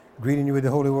Greeting you with the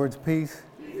holy words, peace.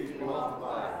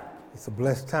 It's a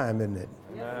blessed time, isn't it?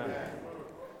 Amen.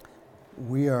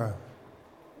 We are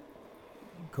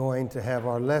going to have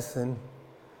our lesson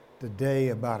today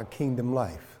about a kingdom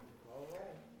life.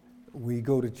 We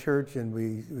go to church and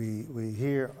we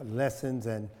hear lessons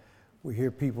and we hear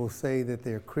people say that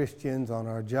they're Christians on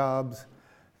our jobs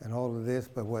and all of this,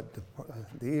 but what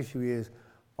the issue is,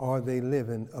 are they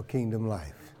living a kingdom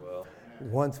life? Well,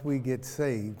 Once we get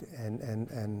saved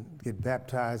and get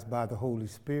baptized by the Holy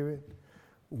Spirit,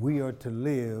 we are to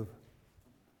live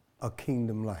a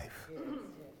kingdom life.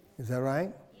 Is that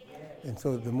right? And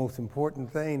so the most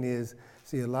important thing is,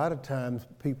 see, a lot of times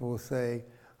people will say,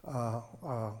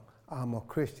 I'm a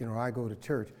Christian or I go to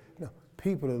church. No,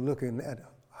 people are looking at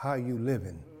how you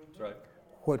living. that's right.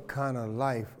 What kind of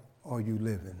life are you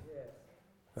living?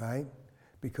 Right?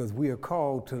 Because we are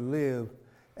called to live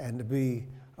and to be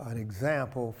an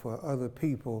example for other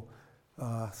people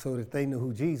so that they know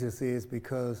who Jesus is,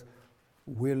 because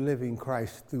we're living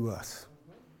Christ through us.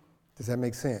 Does that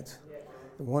make sense?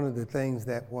 One of the things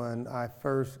that when I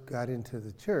first got into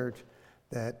the church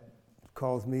that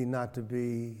caused me not to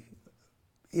be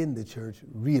in the church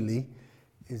really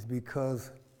is because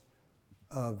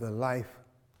of the life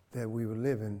that we were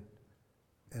living,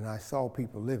 and I saw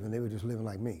people living. They were just living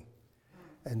like me.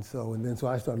 And so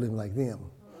I started living like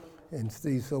them. And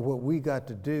see, so what we got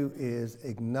to do is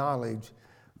acknowledge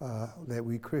that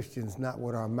we Christians, not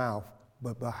with our mouth,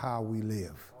 but by how we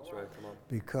live. That's right. Come on.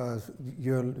 Because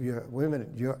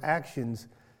your actions,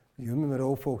 you remember the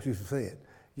old folks used to say it,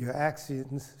 your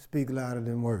actions speak louder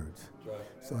than words. That's right.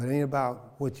 So it ain't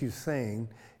about what you're saying,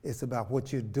 it's about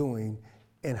what you're doing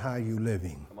and how you're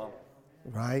living. Come on.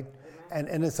 Right?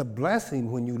 And it's a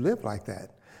blessing when you live like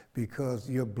that, because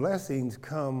your blessings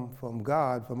come from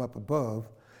God, from up above,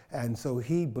 and so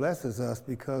he blesses us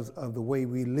because of the way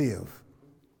we live.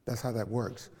 That's how that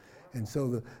works. And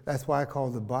so that's why I call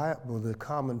the Bible the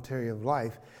commentary of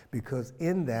life, because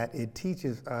in that it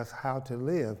teaches us how to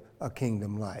live a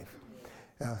kingdom life.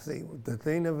 Now see, the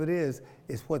thing of it is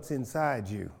what's inside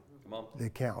you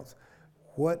that counts.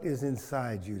 What is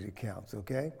inside you that counts,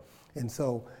 okay? And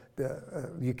so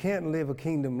you can't live a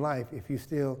kingdom life if you're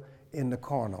still in the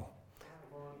carnal.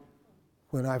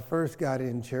 When I first got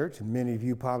in church, and many of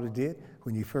you probably did,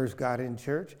 when you first got in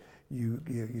church, you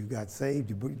got saved,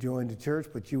 you joined the church,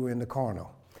 but you were in the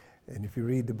carnal. And if you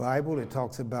read the Bible, it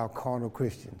talks about carnal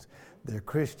Christians. They're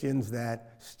Christians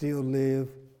that still live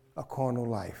a carnal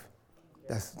life.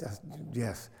 That's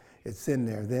yes, it's in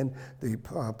there. Then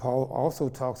Paul also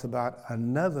talks about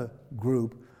another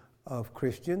group of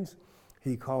Christians.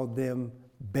 He called them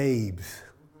babes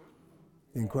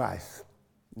in Christ.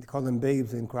 He called them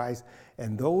babes in Christ,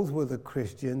 and those were the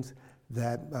Christians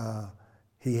that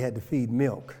he had to feed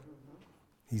milk.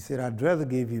 He said, I'd rather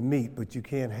give you meat, but you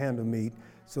can't handle meat,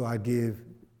 so I give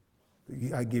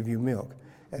you milk.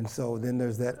 And so then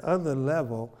there's that other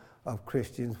level of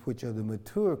Christians, which are the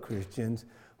mature Christians,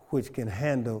 which can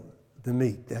handle the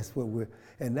meat. That's what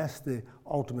and that's the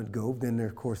ultimate goal. Then there,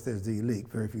 of course, there's the elite.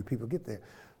 Very few people get there.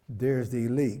 There's the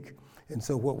elite. And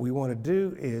so what we want to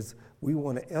do is we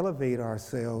want to elevate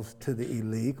ourselves to the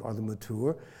elite or the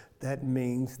mature. That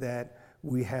means that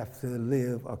we have to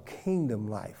live a kingdom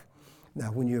life.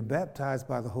 Now, when you're baptized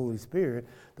by the Holy Spirit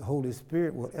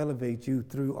will elevate you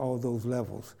through all those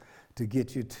levels to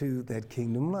get you to that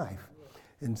kingdom life.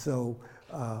 And so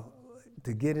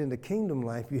to get into kingdom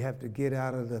life, you have to get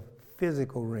out of the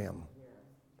physical realm,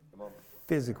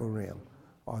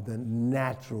 or the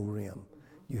natural realm.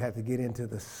 You have to get into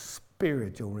the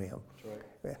spiritual realm.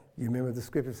 Right. You remember the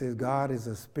scripture says God is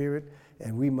a spirit,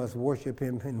 and we must worship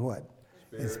him in what?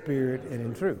 In spirit and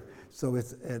in truth. So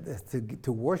it's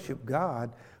to worship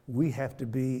God, we have to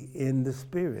be in the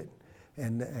spirit,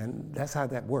 and that's how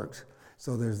that works.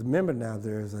 So remember now,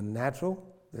 there's the natural,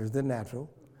 and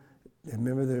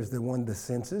remember there's the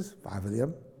senses, 5 of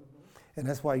them, and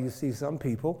that's why you see some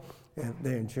people,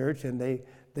 they're in church and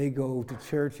they go to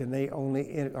church and they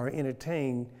only are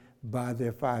entertained by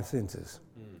their 5 senses.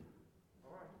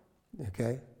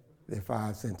 Okay? Their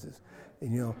 5 senses.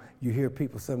 And you hear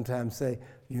people sometimes say,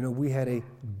 we had a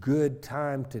good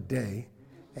time today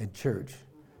at church.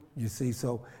 You see,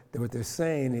 so what they're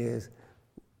saying is,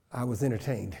 I was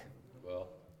entertained. Well,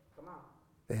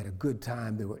 they had a good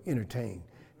time, they were entertained,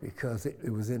 because it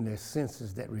was in their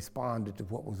senses that responded to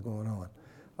what was going on.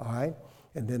 All right?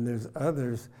 And then there's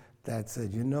others that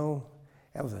said,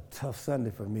 that was a tough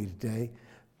Sunday for me today,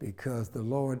 because the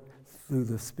Lord, through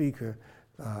the speaker,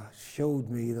 showed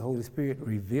me, the Holy Spirit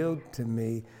revealed to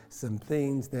me some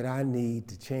things that I need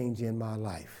to change in my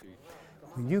life.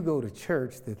 When you go to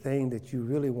church, the thing that you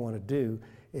really want to do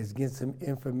is get some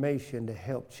information to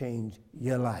help change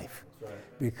your life. That's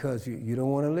right. Because you don't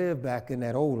want to live back in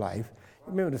that old life.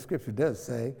 Remember, the scripture does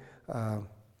say,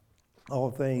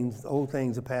 old things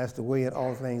are passed away and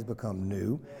all things become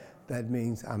new. That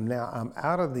means I'm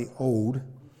out of the old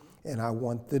and I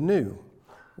want the new.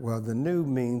 Well, the new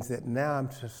means that now I'm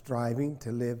striving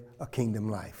to live a kingdom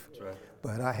life. That's right.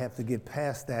 But I have to get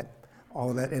past that,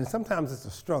 all that. And sometimes it's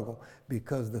a struggle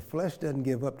because the flesh doesn't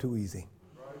give up too easy.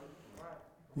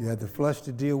 You have the flesh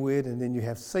to deal with, and then you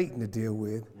have Satan to deal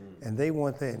with, and they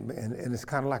want that. And it's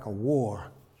kind of like a war.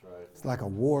 That's right. It's like a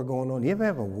war going on. You ever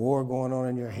have a war going on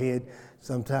in your head?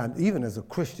 Sometimes, even as a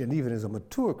Christian, even as a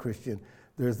mature Christian,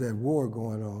 there's that war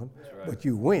going on. Right. But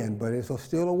you win, but it's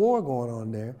still a war going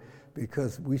on there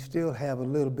because we still have a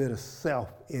little bit of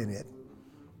self in it.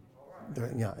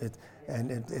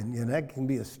 And that can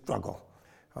be a struggle.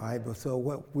 All right, but so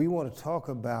what we want to talk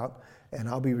about, and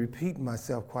I'll be repeating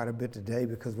myself quite a bit today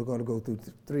because we're going to go through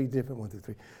three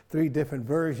different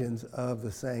versions of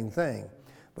the same thing.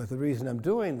 But the reason I'm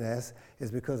doing this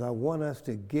is because I want us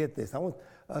to get this. I want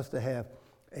us to have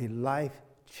a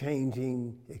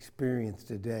life-changing experience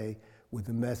today with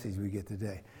the message we get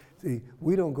today. See,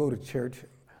 we don't go to church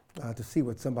to see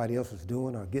what somebody else is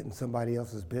doing or getting somebody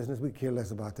else's business. We care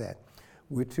less about that.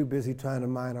 We're too busy trying to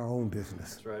mind our own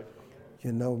business. That's right.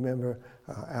 You know, remember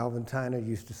Alvin Tyner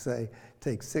used to say,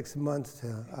 take 6 months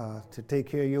to take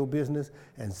care of your business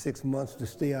and 6 months to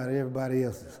stay out of everybody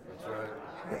else's. That's right.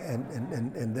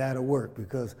 And that'll work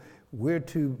because we're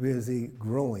too busy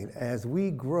growing. As we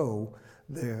grow,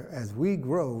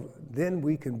 then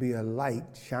we can be a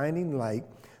light, shining light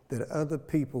that other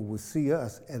people will see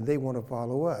us and they want to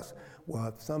follow us.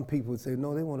 Well, some people would say,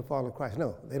 no, they want to follow Christ.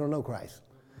 No, they don't know Christ.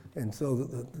 And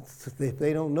so if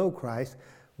they don't know Christ,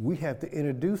 we have to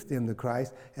introduce them to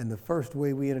Christ, and the first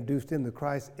way we introduce them to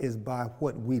Christ is by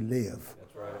what we live.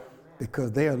 That's right.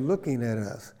 Because they are looking at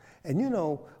us. And you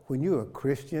know, when you're a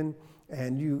Christian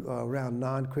and you are around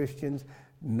non-Christians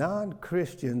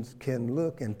can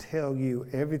look and tell you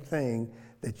everything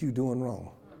that you're doing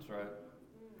wrong. That's right.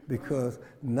 Because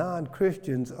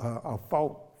non-Christians are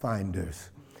fault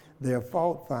finders. They're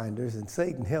fault finders, and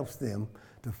Satan helps them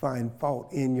to find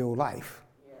fault in your life,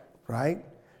 right?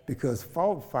 Because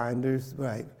fault finders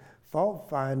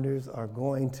are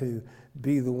going to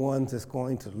be the ones that's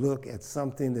going to look at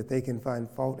something that they can find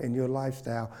fault in your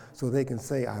lifestyle so they can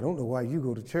say, I don't know why you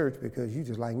go to church because you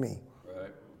just like me.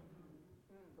 Right.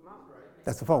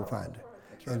 That's a fault finder.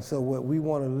 Right. And so what we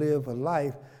want to live a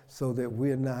life so that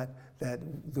we're not, that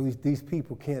these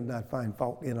people cannot find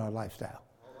fault in our lifestyle.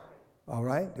 All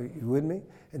right? Are you with me?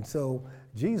 And so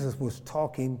Jesus was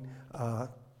talking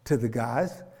to the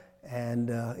guys, and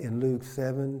in Luke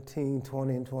 17,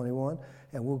 20, and 21,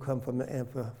 and we'll come from the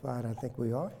Amplified, I think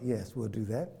we are. Yes, we'll do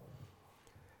that.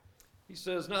 He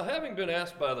says, now having been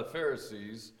asked by the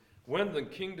Pharisees when the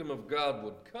kingdom of God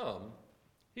would come,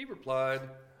 he replied,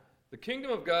 the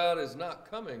kingdom of God is not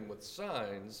coming with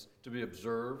signs to be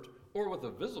observed or with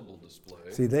a visible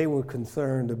display. See, they were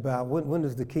concerned about when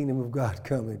is the kingdom of God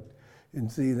coming? And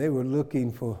see, they were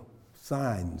looking for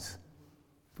signs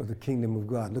for the kingdom of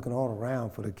God, looking all around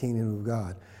for the kingdom of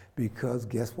God. Because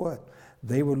guess what?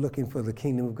 They were looking for the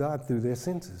kingdom of God through their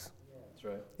senses. That's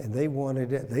right. And they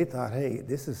wanted it. They thought, hey,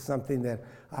 this is something that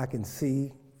I can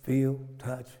see, feel,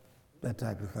 touch, that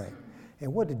type of thing.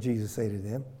 And what did Jesus say to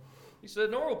them? He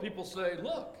said, nor will people say,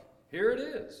 look, here it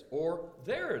is, or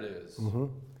there it is. Mm-hmm.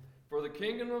 For the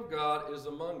kingdom of God is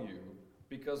among you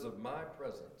because of my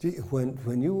presence.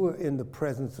 When you were in the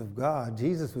presence of God,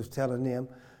 Jesus was telling them,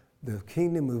 the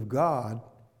kingdom of God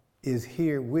is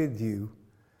here with you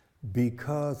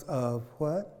because of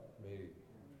what? Me.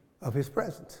 Of his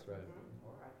presence. That's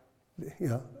right.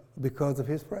 Yeah, because of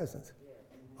his presence.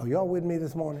 Are y'all with me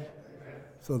this morning?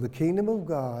 So the kingdom of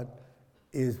God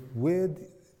is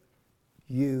with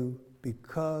you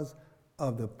because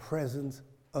of the presence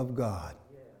of God.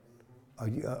 Are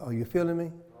you feeling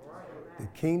me? The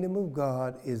kingdom of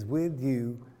God is with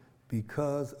you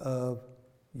because of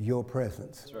your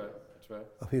presence. That's right. That's right.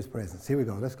 Of his presence. Here we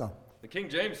go. Let's go. The King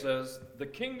James says, the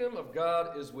kingdom of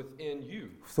God is within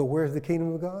you. So where's the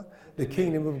kingdom of God? The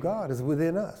kingdom of God is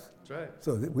within us. That's right.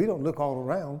 So we don't look all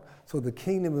around. So the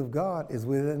kingdom of God is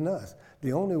within us.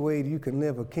 The only way you can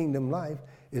live a kingdom life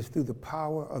is through the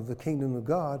power of the kingdom of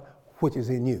God, which is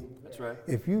in you. That's right.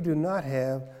 If you do not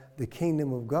have the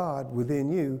kingdom of God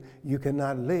within you, you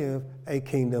cannot live a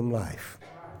kingdom life.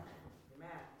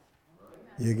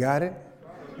 You got it?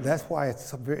 That's why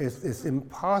it's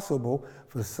impossible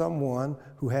for someone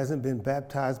who hasn't been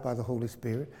baptized by the Holy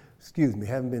Spirit,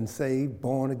 haven't been saved,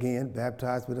 born again,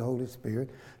 baptized with the Holy Spirit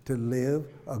to live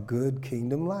a good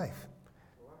kingdom life.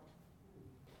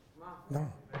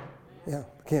 No. Yeah,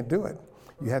 can't do it.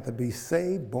 You have to be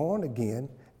saved, born again,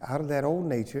 out of that old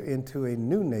nature into a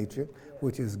new nature,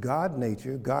 which is God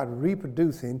nature, God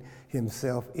reproducing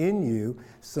himself in you.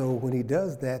 So when he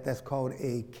does that, that's called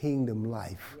a kingdom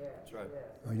life. That's right.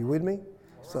 Are you with me?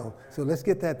 So let's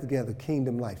get that together,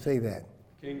 kingdom life. Say that.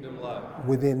 Kingdom life.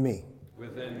 Within me.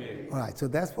 Within me. All right, so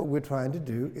that's what we're trying to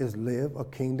do, is live a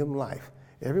kingdom life.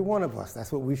 Every one of us,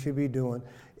 that's what we should be doing,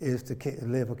 is to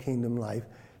live a kingdom life.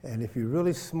 And if you're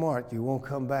really smart, you won't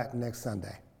come back next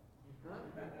Sunday.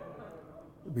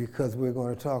 Because we're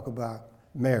going to talk about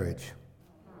marriage.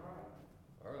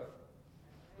 All right.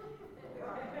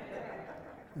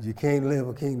 You can't live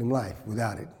a kingdom life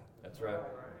without it. That's right.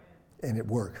 And it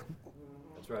work.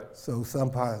 That's right. So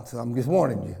I'm just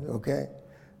warning you, okay?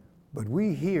 But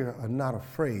we here are not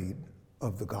afraid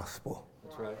of the gospel.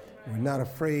 That's right. We're not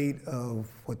afraid of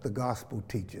what the gospel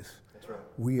teaches. That's right.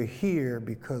 We are here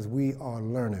because we are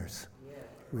learners.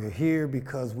 We're here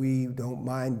because we don't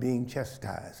mind being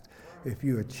chastised. If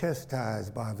you are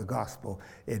chastised by the gospel,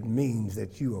 it means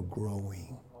that you are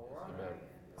growing. Amen.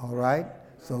 All right?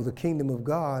 So the kingdom of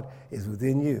God is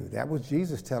within you. That was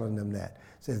Jesus telling them that.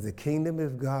 It says the kingdom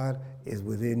of God is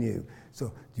within you.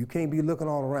 So you can't be looking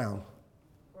all around.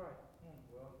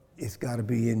 It's got to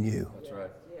be in you. That's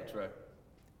right. That's right.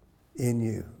 In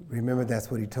you. Remember, that's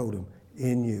what he told him.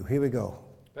 In you. Here we go.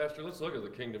 Pastor, let's look at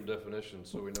the kingdom definition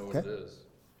so we know what it is.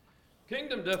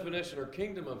 Kingdom definition, or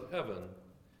kingdom of heaven,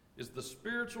 is the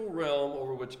spiritual realm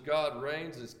over which God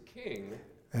reigns as king.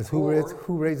 As who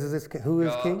raises this king? Who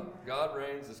is king? God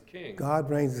reigns as king. God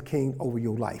reigns as king over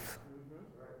your life.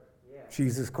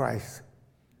 Jesus Christ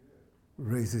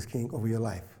raises king over your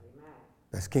life.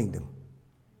 That's kingdom.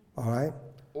 All right?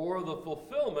 Or the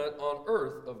fulfillment on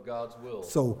earth of God's will.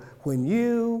 So when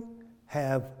you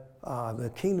have the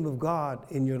kingdom of God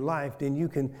in your life, then you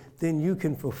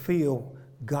can fulfill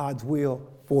God's will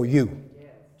for you.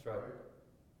 That's right.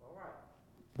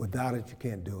 Without it, you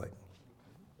can't do it.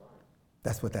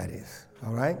 That's what that is.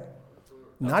 All right?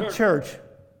 Not church.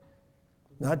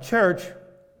 Not church.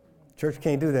 Church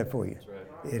can't do that for you. That's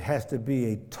right. It has to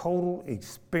be a total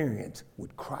experience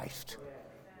with Christ.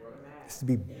 It has to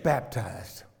be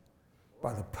baptized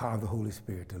by the power of the Holy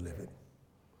Spirit to live it.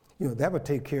 You know, that would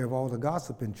take care of all the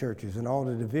gossip in churches and all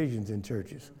the divisions in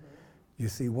churches. You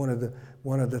see, one of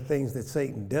the things that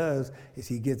Satan does is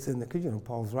he gets in the, because you know,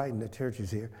 Paul's writing the churches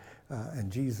here,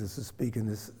 and Jesus is speaking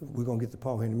this. We're going to get to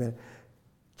Paul here in a minute.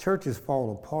 Churches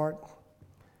fall apart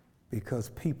because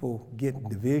people get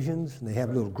divisions and they have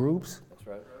little groups. That's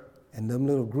right. And them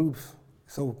little groups,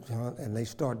 and they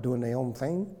start doing their own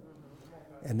thing,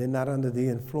 and they're not under the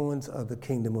influence of the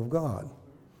kingdom of God.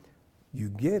 You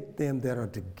get them that are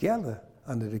together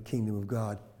under the kingdom of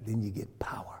God, then you get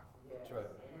power. That's right.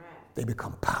 They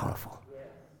become powerful.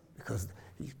 Because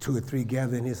 2 or 3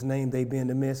 gather in his name, they be in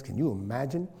the midst. Can you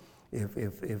imagine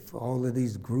if all of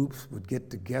these groups would get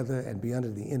together and be under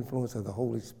the influence of the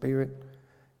Holy Spirit?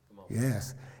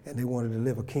 Yes. And they wanted to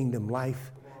live a kingdom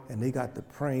life, and they got to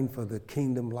praying for the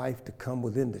kingdom life to come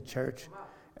within the church.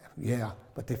 Yeah,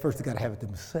 but they first got to have it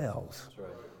themselves. That's right.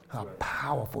 How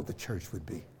powerful the church would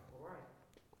be.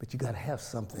 But you got to have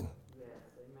something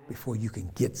before you can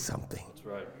get something. That's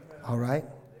right. All right?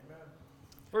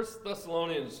 1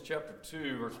 Thessalonians chapter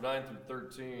 2, verse 9 through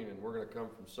 13, and we're going to come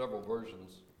from several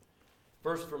versions.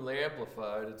 First from the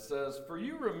Amplified, it says, "For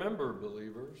you remember,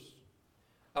 believers,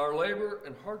 our labor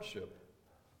and hardship.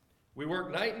 We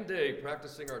work night and day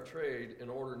practicing our trade in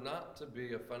order not to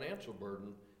be a financial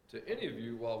burden to any of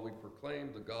you while we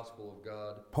proclaim the gospel of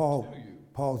God to you."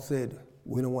 Paul said,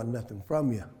 we don't want nothing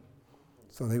from you.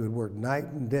 So they would work night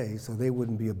and day so they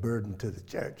wouldn't be a burden to the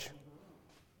church.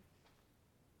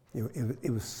 It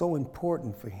was so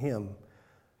important for him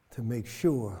to make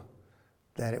sure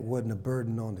that it wasn't a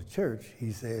burden on the church.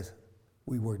 He says,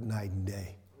 we work night and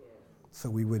day so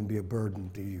we wouldn't be a burden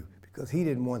to you. Because he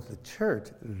didn't want the church,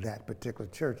 that particular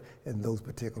church, in those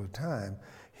particular time,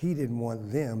 he didn't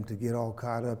want them to get all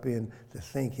caught up in the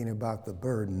thinking about the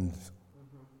burdens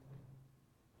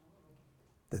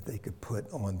that they could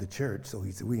put on the church. So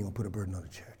he said, we ain't gonna put a burden on the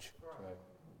church. Right.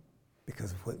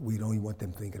 Because we don't even want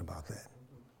them thinking about that.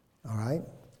 All right?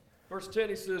 Verse 10,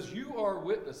 he says, "You are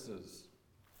witnesses,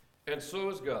 and so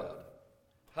is God,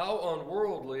 how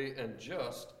unworldly and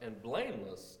just and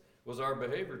blameless was our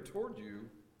behavior toward you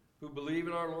who believe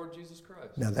in our Lord Jesus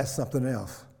Christ." Now that's something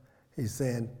else. He's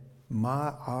saying,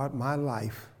 my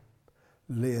life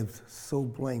lived so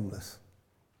blameless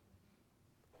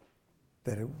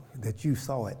that you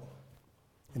saw it.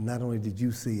 And not only did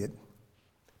you see it,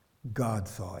 God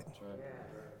saw it. That's right.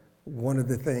 One of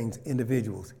the things,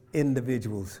 individuals,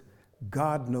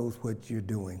 God knows what you're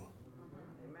doing.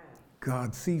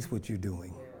 God sees what you're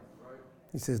doing.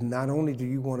 He says, not only do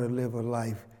you want to live a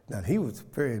life, now he was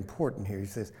very important here. He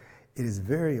says, it is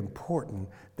very important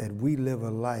that we live a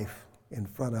life in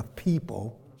front of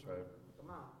people. That's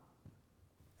right.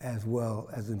 As well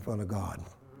as in front of God.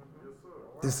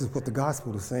 This is what the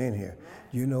gospel is saying here.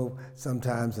 You know,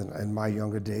 sometimes in my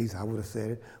younger days, I would have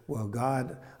said, well,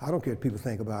 God, I don't care what people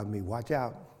think about me. Watch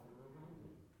out.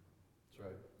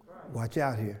 That's right. Watch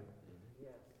out here.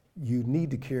 You need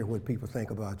to care what people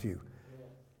think about you.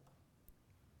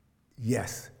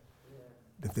 Yes.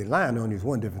 If they're lying on you, it's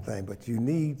one different thing, but you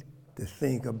need to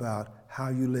think about how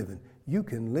you're living. You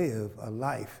can live a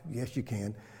life, yes you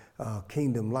can,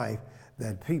 kingdom life,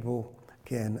 that people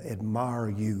can admire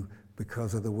you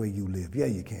because of the way you live. Yeah,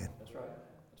 you can. That's right.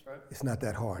 That's right. It's not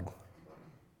that hard.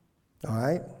 All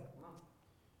right?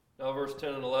 Now verse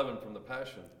 10 and 11 from the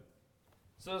Passion.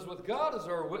 It says, with God as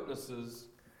our witnesses,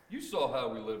 you saw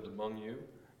how we lived among you.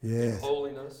 Yes. In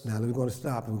holiness. Now we're going to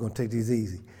stop and we're going to take these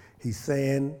easy. He's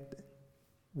saying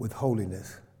with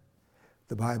holiness.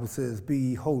 The Bible says, be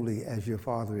ye holy as your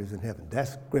Father is in heaven.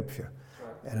 That's scripture.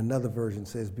 Right. And another version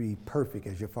says, be perfect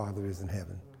as your Father is in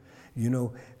heaven. You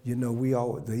know,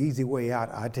 the easy way out,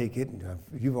 I take it,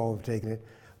 you've all taken it,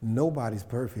 nobody's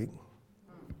perfect.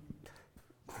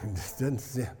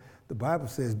 The Bible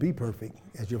says, be perfect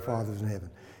as your Father is in heaven.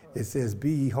 It says,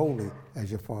 be ye holy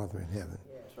as your Father in heaven.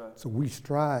 Right. So we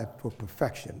strive for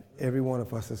perfection. Every one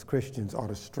of us as Christians ought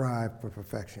to strive for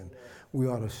perfection. We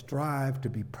ought to strive to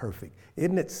be perfect.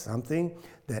 Isn't it something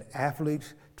that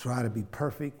athletes try to be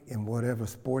perfect in whatever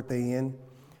sport they're in?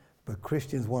 But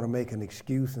Christians want to make an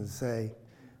excuse and say,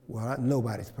 well,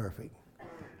 nobody's perfect.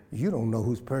 You don't know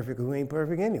who's perfect or who ain't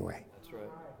perfect anyway. That's right.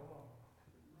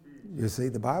 You see,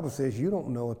 the Bible says you don't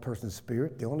know a person's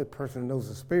spirit. The only person who knows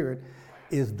the spirit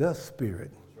is the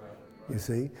Spirit. You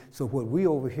see? So what we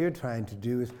over here trying to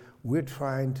do is we're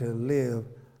trying to live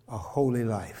a holy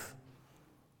life.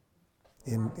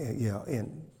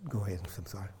 Go ahead, I'm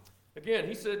sorry. Again,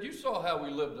 he said, you saw how we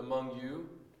lived among you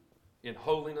in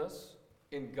holiness,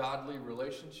 in godly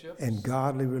relationships. In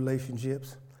godly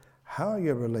relationships. How are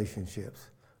your relationships?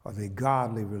 Are they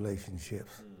godly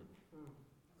relationships?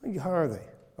 How are they?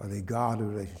 Are they godly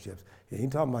relationships? You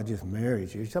ain't talking about just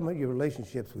marriage. You're talking about your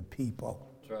relationships with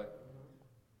people. That's right.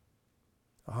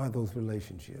 Are those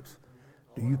relationships?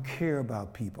 Do you care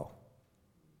about people?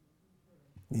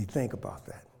 You think about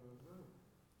that.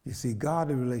 You see,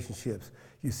 godly relationships,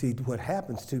 you see, what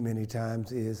happens too many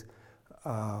times is,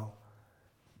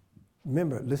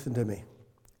 remember, listen to me.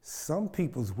 Some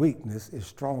people's weakness is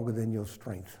stronger than your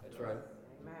strength. That's right.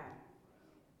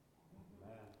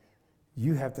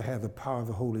 You have to have the power of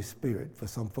the Holy Spirit for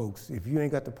some folks. If you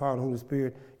ain't got the power of the Holy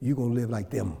Spirit, you're going to live like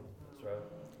them. That's right.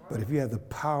 But if you have the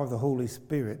power of the Holy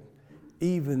Spirit,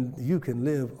 even you can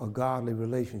live a godly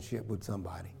relationship with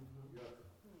somebody.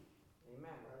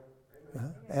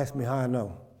 Ask me how I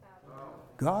know.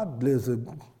 God lives a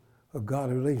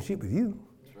godly relationship with you.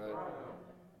 That's right.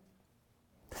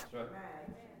 That's right.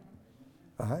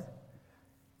 All right?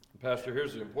 Pastor,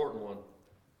 here's the important one.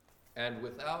 And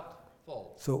without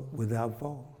fault. So without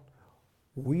fault.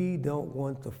 We don't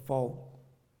want the fault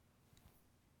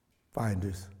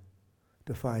finders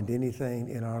to find anything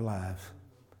in our lives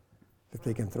that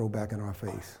they can throw back in our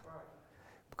face.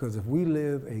 Because if we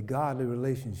live a godly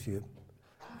relationship,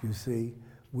 you see,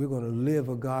 we're going to live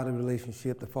a godly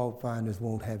relationship. The fault finders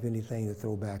won't have anything to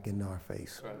throw back in our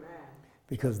face. Right.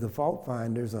 Because the fault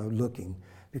finders are looking,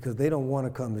 because they don't want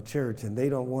to come to church and they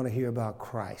don't want to hear about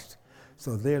Christ.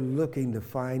 So they're looking to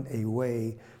find a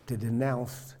way to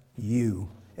denounce you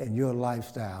and your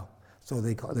lifestyle. So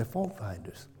they're fault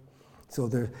finders. So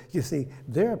you see,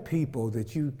 there are people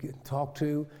that you can talk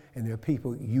to and there are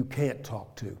people you can't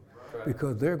talk to. Right.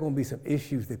 Because there are going to be some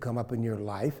issues that come up in your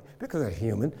life, because they're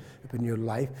human, up in your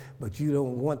life, but you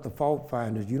don't want the fault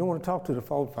finders. You don't want to talk to the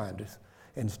fault finders.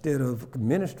 Instead of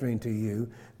ministering to you,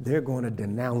 they're going to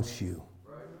denounce you.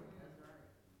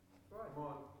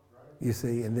 You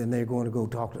see, and then they're going to go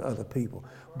talk to other people.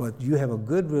 But you have a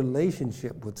good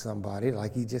relationship with somebody,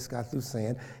 like he just got through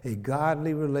saying, a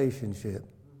godly relationship.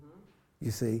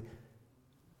 You see,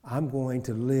 I'm going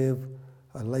to live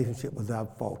a relationship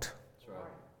without fault. That's right.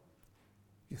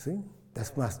 You see,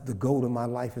 that's the goal of my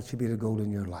life. It should be the goal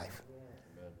in your life.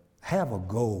 Amen. Have a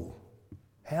goal.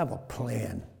 Have a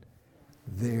plan.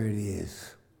 There it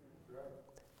is.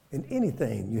 In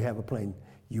anything, you have a plan.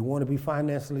 You want to be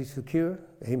financially secure?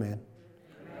 Amen.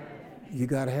 You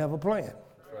got to have a plan. That's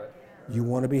right. You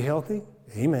want to be healthy?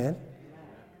 Amen.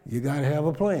 You got to have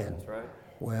a plan. That's right.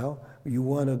 Well, you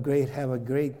want to have a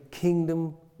great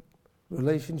kingdom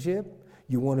relationship.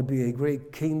 You want to be a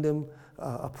great kingdom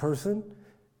a person.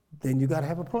 Then you got to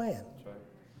have a plan. That's right.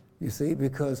 You see,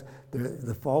 because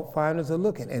the fault finders are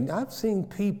looking. And I've seen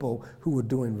people who were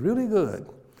doing really good,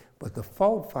 but the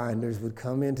fault finders would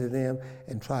come into them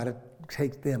and try to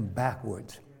take them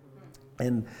backwards.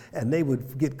 And they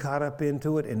would get caught up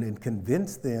into it and then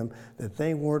convince them that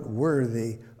they weren't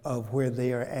worthy of where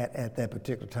they are at that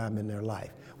particular time in their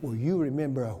life. Well, you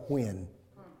remember when.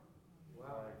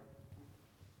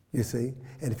 You see?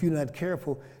 And if you're not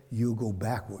careful, you'll go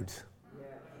backwards.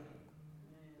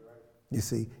 You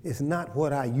see, it's not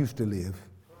what I used to live.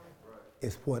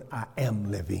 It's what I am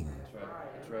living. That's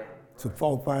right. That's right. So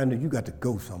fault finder, you got to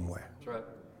go somewhere. That's right.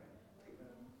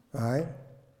 All right?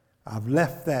 I've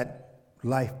left that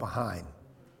life behind.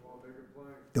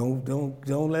 Don't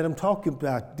let them talk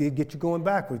about get you going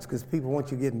backwards, because people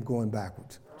want you getting going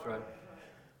backwards. That's right.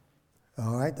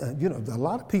 All right? A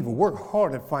lot of people work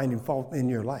hard at finding fault in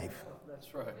your life.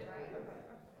 That's right.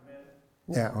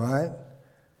 Yeah, all right?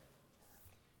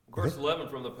 Verse 11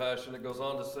 from the Passion, it goes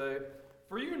on to say,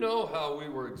 "For you know how we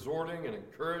were exhorting and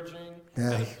encouraging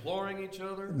and imploring each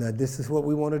other." Now, this is what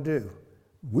we want to do.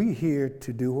 We're here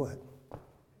to do what?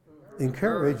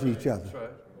 Encourage each other. That's right.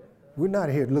 We're not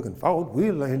here looking forward.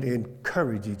 We're here to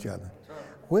encourage each other.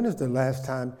 When is the last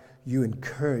time you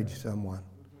encouraged someone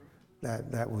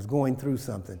that was going through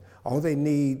something? All they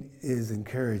need is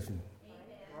encouragement.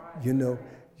 You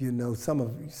know, some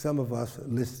of us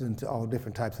listen to all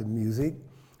different types of music.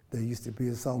 There used to be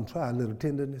a song, "Try a Little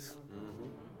Tenderness."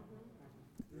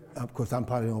 Of course, I'm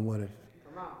probably the only one that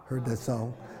heard that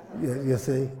song.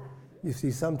 You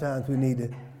see, sometimes we need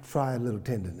to try a little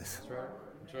tenderness. That's right.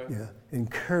 That's right. Yeah,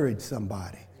 encourage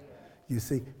somebody. You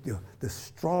see, the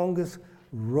strongest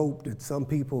rope that some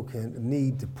people can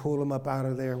need to pull them up out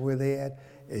of there where they at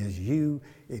is you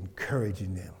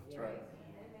encouraging them. That's right.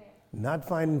 Not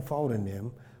finding fault in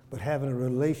them, but having a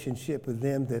relationship with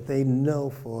them that they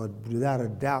know without a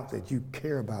doubt that you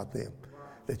care about them,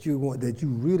 that you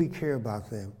really care about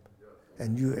them,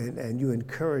 and you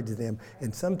encourage them.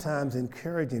 And sometimes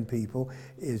encouraging people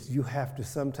is you have to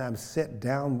sometimes sit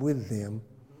down with them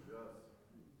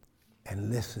and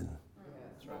listen.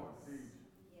 That's right.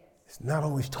 It's not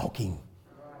always talking,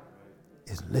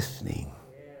 it's listening.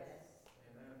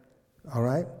 All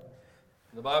right?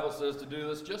 The Bible says to do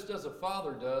this just as a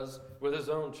father does with his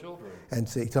own children. And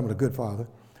see, talking about a good father.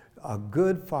 A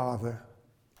good father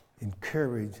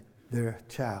encouraged their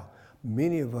child.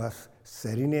 Many of us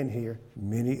sitting in here,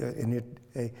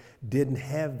 didn't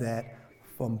have that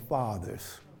from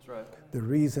fathers. That's right. The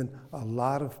reason a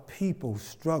lot of people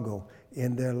struggle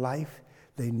in their life,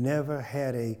 they never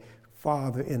had a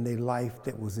father in their life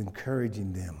that was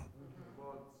encouraging them.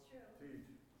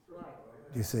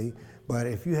 You see? But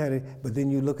if you had but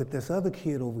then you look at this other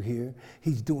kid over here,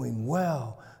 he's doing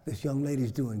well. This young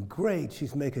lady's doing great.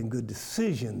 She's making good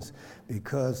decisions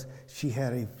because she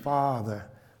had a father,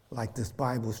 like this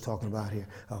Bible's talking about here,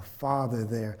 a father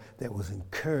there that was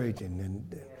encouraging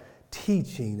and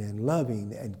teaching and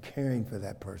loving and caring for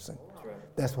that person. That's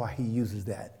right. That's why he uses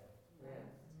that.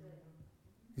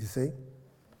 You see?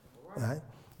 Right?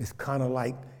 It's kind of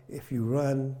like if you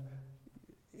run,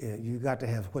 you got to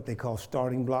have what they call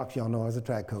starting blocks. Y'all know as a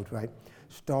track coach, right?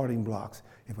 Starting blocks.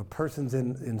 If a person's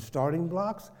in starting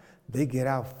blocks, they get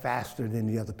out faster than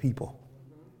the other people.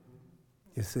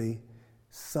 You see?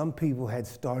 Some people had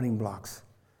starting blocks.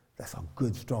 That's a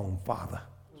good, strong father.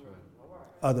 That's right.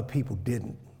 Other people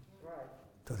didn't.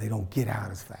 So they don't get out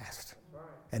as fast.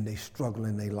 And they struggle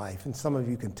in their life. And some of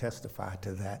you can testify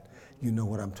to that. You know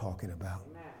what I'm talking about.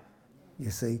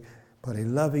 You see? But a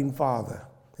loving father,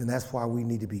 and that's why we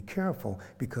need to be careful,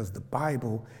 because the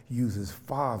Bible uses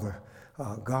father,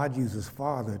 God uses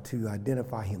father to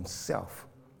identify himself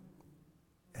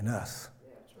and us.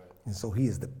 That's right. And so he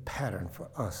is the pattern for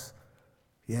us,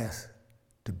 yes,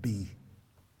 to be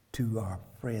to our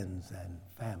friends and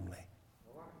family.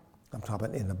 I'm talking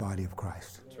about in the body of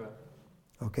Christ. That's right.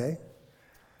 Okay?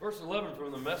 Verse 11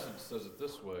 from the Message says it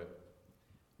this way: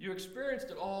 "You experienced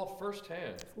it all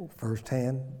firsthand."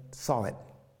 Firsthand, saw it.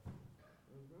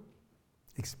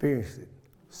 Experienced it,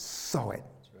 saw it.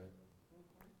 That's right.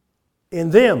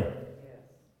 In them.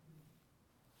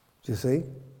 You see?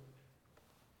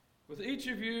 "With each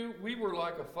of you, we were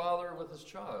like a father with his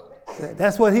child."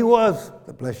 That's what he was.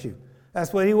 Bless you.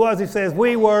 That's what he was. He says,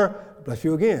 we were, bless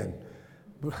you again.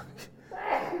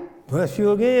 Bless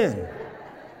you again.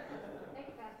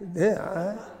 Yeah, all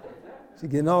right. She's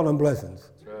getting all them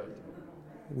blessings. That's right.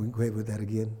 We can go ahead with that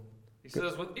again. He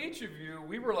says, with each of you,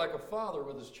 we were like a father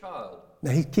with his child.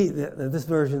 Now, this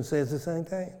version says the same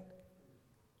thing.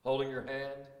 Holding your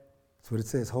hand. That's what it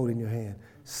says, holding your hand.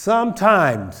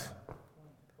 Sometimes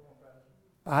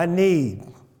I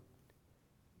know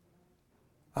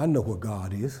what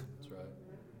God is. That's right.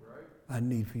 I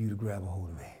need for you to grab a hold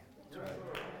of me. That's right.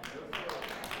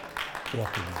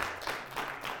 Walk with me.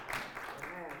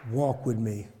 Walk with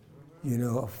me. You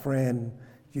know, a friend,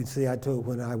 you'd see, I told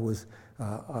when I was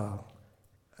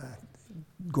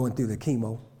going through the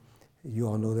chemo, you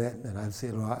all know that, and I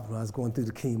said when I was going through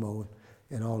the chemo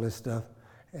and all this stuff,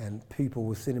 and people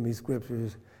were sending me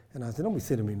scriptures, and I said, don't be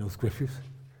sending me no scriptures.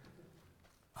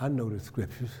 I know the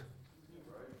scriptures.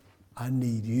 I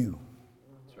need you.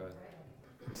 That's right.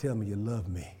 Tell me you love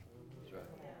me. That's right.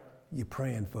 You're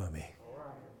praying for me.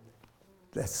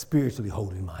 That's spiritually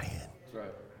holding my hand. That's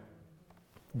right.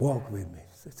 Walk with me.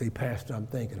 Say, Pastor, I'm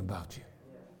thinking about you.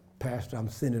 Pastor, I'm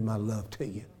sending my love to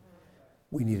you.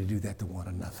 We need to do that to one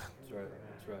another. That's right.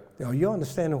 That's right. Now, you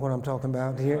understanding what I'm talking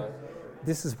about here? Right.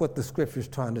 This is what the scripture's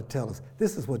trying to tell us.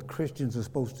 This is what Christians are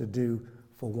supposed to do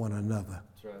for one another.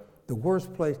 That's right. The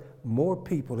worst place, more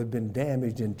people have been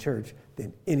damaged in church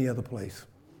than any other place.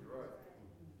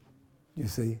 You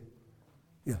see?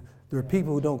 Yeah. There are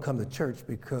people who don't come to church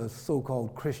because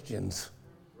so-called Christians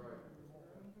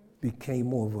became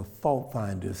more of a fault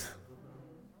finders.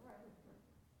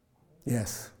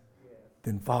 Yes.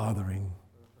 Than fathering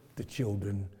the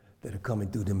children that are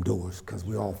coming through them doors, because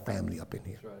we're all family up in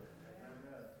here. That's right.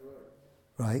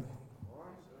 Right?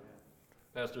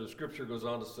 Pastor, the scripture goes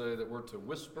on to say that we're to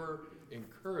whisper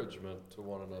encouragement to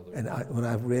one another. And when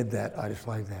I've read that, I just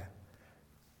like that.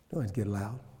 Don't get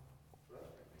loud.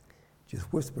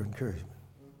 Just whisper encouragement.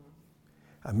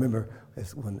 I remember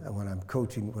when I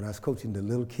was coaching the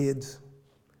little kids,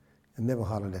 I never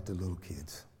hollered at the little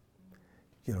kids.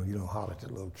 You know, you don't holler at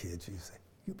the little kids. You say,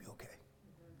 you'll be okay.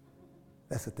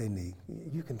 That's what they need.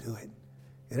 You can do it.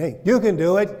 It ain't, you can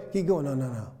do it. Keep going,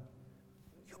 no.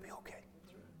 You'll be okay.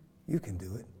 You can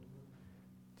do it.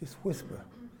 Just whisper.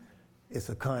 It's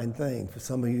a kind thing. For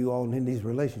some of you all in these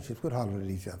relationships, quit hollering at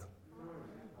each other.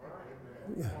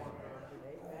 Yeah.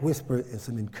 Whisper and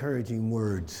some encouraging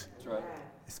words. That's right.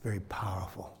 It's very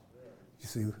powerful. You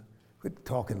see, quit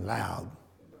talking loud.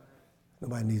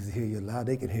 Nobody needs to hear you loud.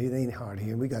 They can hear you. They ain't hard to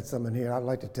hear. We got some in here. I'd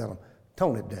like to tell them,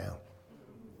 tone it down.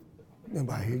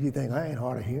 Nobody hear you. Think I ain't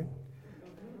hard to hear.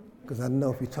 Because I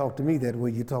know if you talk to me that way,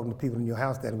 you're talking to people in your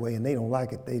house that way, and they don't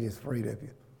like it. They just afraid of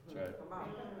you. That's right.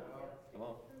 Come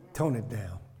on. Tone it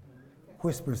down.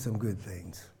 Whisper some good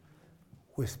things.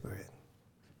 Whisper it.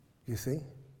 You see?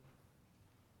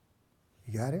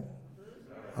 You got it?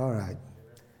 All right.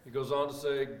 He goes on to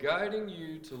say, guiding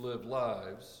you to live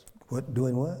lives. What?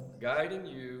 Doing what? Guiding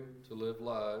you to live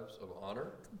lives of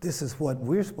honor. This is what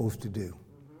we're supposed to do.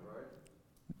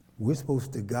 We're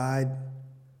supposed to guide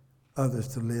others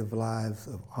to live lives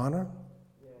of honor,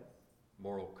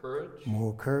 moral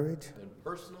courage, and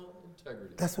personal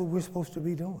integrity. That's what we're supposed to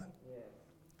be doing.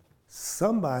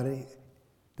 Somebody,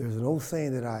 there's an old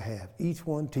saying that I have, each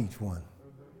one teach one.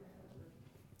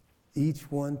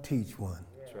 Each one teach one.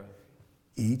 That's right.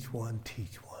 Each one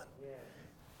teach one.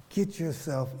 Get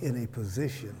yourself in a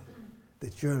position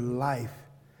that your life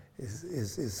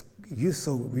is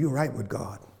you're right with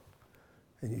God.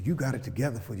 And you got it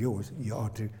together for yours. You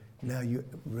ought to, now you're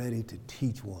ready to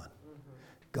teach one.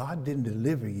 God didn't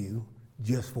deliver you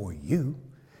just for you.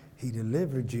 He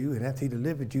delivered you, and after he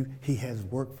delivered you, he has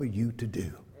work for you to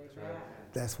do.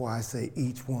 That's why I say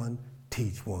each one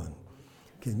teach one.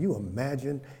 Can you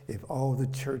imagine if all the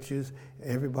churches,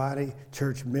 everybody,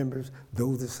 church members,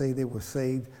 those that say they were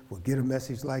saved, would get a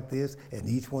message like this, and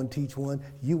each one teach one?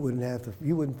 You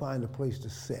wouldn't find a place to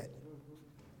sit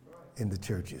in the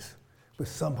churches. But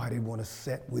somebody would want to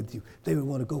sit with you. They would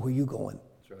want to go where you're going.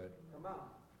 That's right.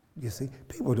 You see,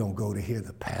 people don't go to hear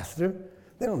the pastor.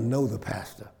 They don't know the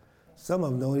pastor. Some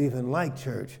of them don't even like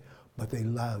church, but they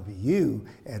love you,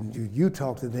 and you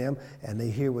talk to them, and they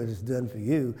hear what it's done for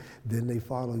you, then they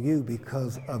follow you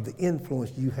because of the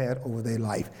influence you had over their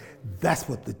life. That's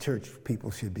what the church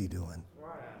people should be doing.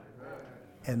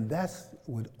 And that's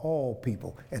with all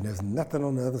people, and there's nothing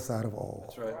on the other side of all.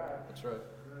 That's right. That's right.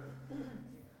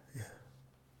 Yeah.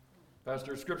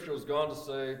 Pastor, Scripture has gone to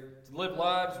say, to live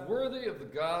lives worthy of the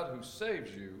God who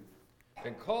saves you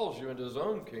and calls you into his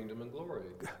own kingdom and glory.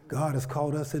 God has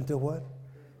called us into what?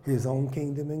 His own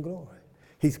kingdom and glory.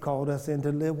 He's called us in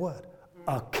to live what?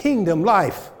 A kingdom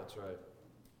life. That's right.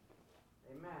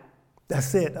 Amen.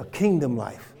 That's it, a kingdom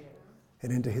life.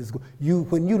 And into his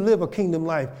when you live a kingdom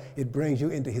life, it brings you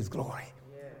into his glory.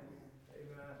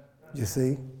 You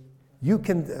see? You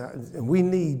can, we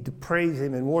need to praise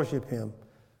him and worship him.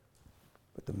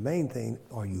 But the main thing,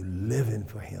 are you living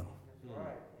for him? Right.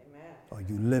 Amen. Are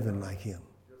you living like him?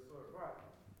 Right.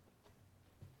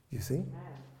 You see? Amen.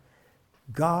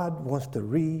 God wants to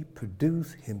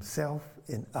reproduce himself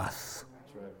in us.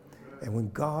 That's right. And when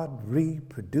God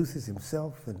reproduces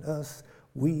himself in us,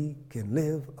 we can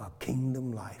live a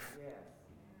kingdom life. Yes.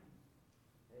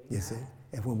 You see?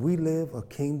 And when we live a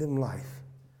kingdom life,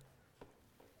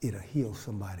 it'll heal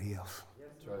somebody else.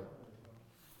 That's right.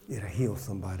 It'll heal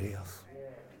somebody else.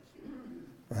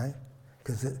 Right?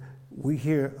 Because we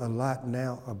hear a lot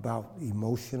now about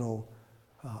emotional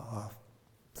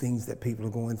things that people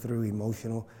are going through,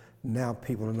 emotional. Now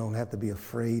people don't have to be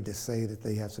afraid to say that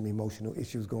they have some emotional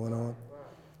issues going on,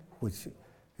 which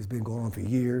has been going on for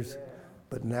years.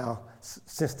 But now,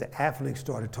 since the athletes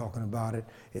started talking about it,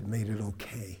 it made it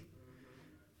okay.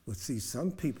 But see,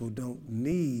 some people don't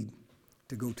need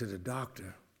to go to the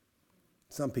doctor.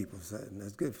 Some people say, and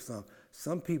that's good for some.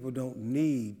 Some people don't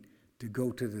need to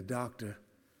go to the doctor.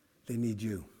 They need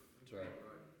you. That's right.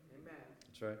 Amen.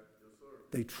 That's right.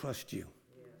 They trust you.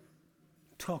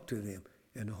 Talk to them,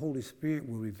 and the Holy Spirit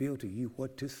will reveal to you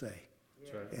what to say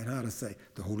That's right. and how to say.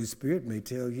 The Holy Spirit may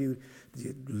tell you,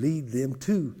 lead them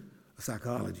to a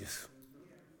psychologist.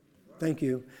 Thank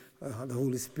you. The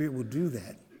Holy Spirit will do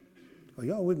that. Are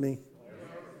y'all with me?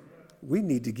 We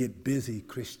need to get busy,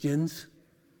 Christians,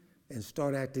 and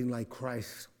start acting like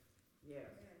Christ. Yes.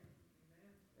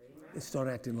 And start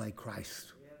acting like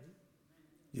Christ.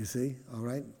 You see? All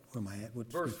right? Where am I at?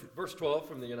 What Verse 12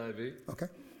 from the NIV. Okay.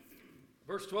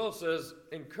 Verse 12 says,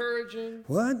 encouraging,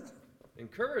 What?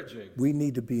 encouraging, We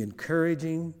need to be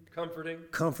encouraging, comforting,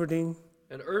 comforting.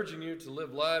 and urging you to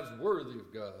live lives worthy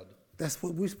of God. That's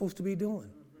what we're supposed to be doing.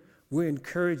 We're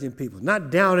encouraging people, not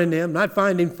downing them, not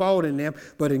finding fault in them,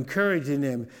 but encouraging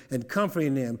them and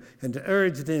comforting them and to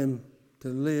urge them to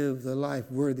live the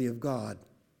life worthy of God,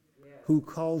 who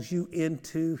calls you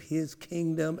into his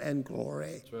kingdom and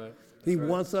glory. That's right. He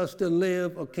wants us to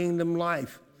live a kingdom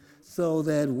life so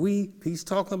that he's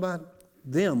talking about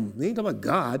them. He ain't talking about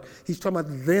God. He's talking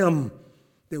about them.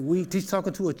 He's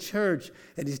talking to a church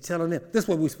and he's telling them, this is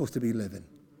what we're supposed to be living.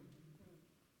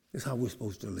 This is how we're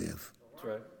supposed to live. That's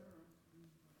right.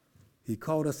 He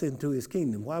called us into his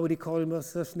kingdom. Why would he call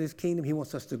us in his kingdom? He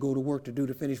wants us to go to work, to do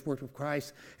the finished work of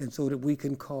Christ, and so that we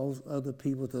can cause other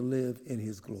people to live in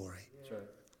his glory. That's right.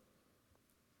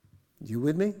 You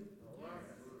with me?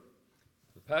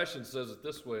 The Passion says it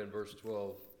this way in verse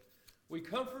 12. We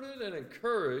comforted and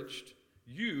encouraged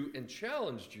you and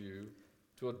challenged you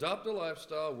to adopt a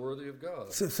lifestyle worthy of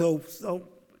God. So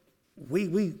we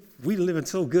living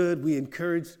so good, we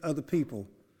encourage other people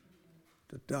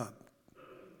to adopt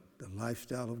the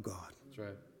lifestyle of God. That's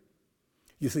right.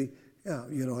 You see, a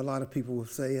lot of people will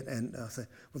say it and say,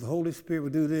 well, the Holy Spirit will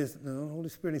do this. No, the Holy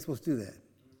Spirit ain't supposed to do that.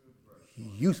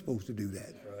 You're supposed to do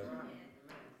that. Right.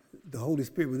 The Holy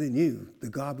Spirit within you, the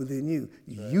God within you,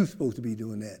 you're supposed to be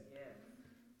doing that.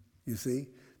 You see?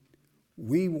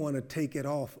 We want to take it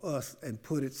off us and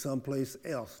put it someplace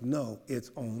else. No, it's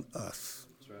on us.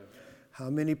 That's right. How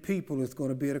many people is going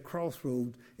to be at a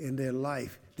crossroads in their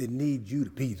life that need you to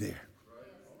be there?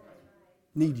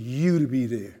 Need you to be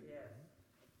there.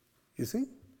 You see?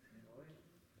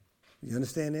 You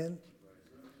understand that?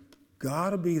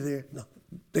 God will be there. No,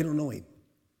 they don't know him.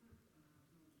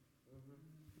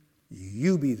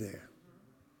 You be there.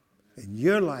 And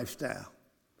your lifestyle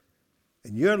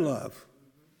and your love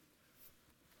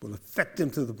will affect them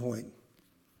to the point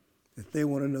that they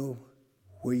want to know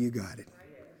where you got it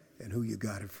and who you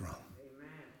got it from.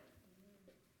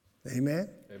 Amen?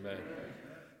 Amen.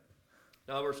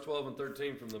 Now, verse 12 and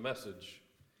 13 from the Message.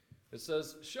 It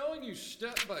says, showing you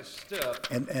step by step.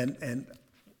 And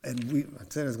I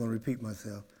said I was going to repeat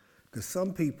myself, because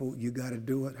some people, you got to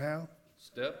do it how?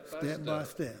 Step By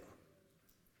step.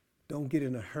 Don't get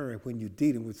in a hurry when you're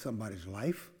dealing with somebody's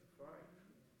life.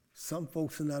 Some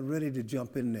folks are not ready to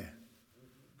jump in there.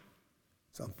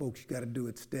 Some folks, you got to do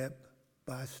it step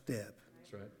by step.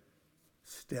 That's right.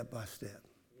 Step by step.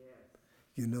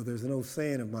 You know, there's an old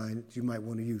saying of mine, you might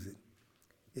want to use it.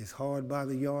 It's hard by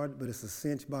the yard, but it's a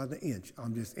cinch by the inch.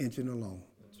 I'm just inching along.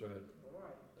 That's right.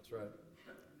 That's right.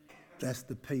 That's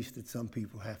the pace that some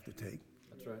people have to take.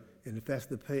 That's right. And if that's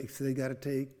the pace they got to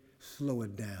take, slow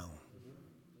it down.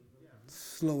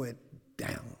 Slow it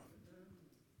down.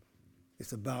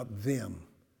 It's about them,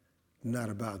 not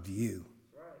about you.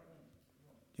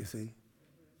 You see?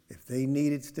 If they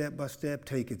need it step by step,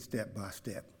 take it step by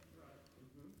step.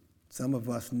 Some of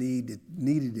us needed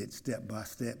it step by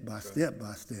step by step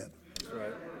by step. That's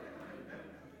right.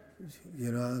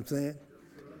 You know what I'm saying?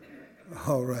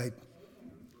 All right.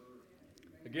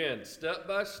 Again, step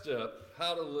by step,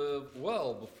 how to live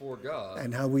well before God.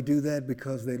 And how we do that?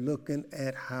 Because they're looking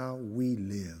at how we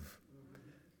live.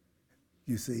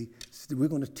 You see, we're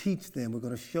going to teach them, we're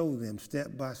going to show them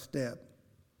step by step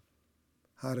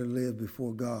how to live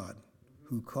before God,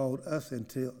 who called us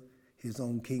into his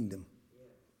own kingdom,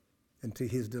 into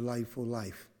his delightful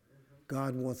life.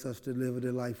 God wants us to live a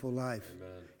delightful life.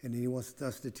 Amen. And he wants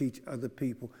us to teach other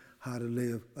people how to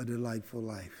live a delightful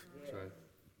life. That's right.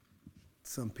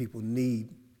 Some people need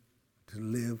to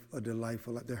live a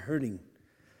delightful life. They're hurting.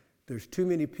 There's too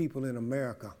many people in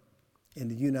America, in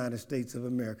the United States of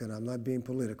America, and I'm not being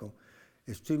political.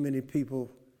 There's too many people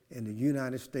in the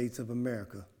United States of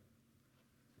America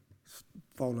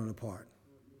falling apart.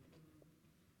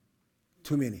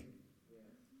 Too many.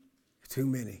 Too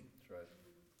many. That's right.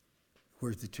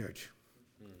 Where's the church?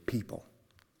 People.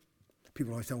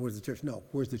 People always say, where's the church? No,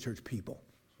 where's the church people?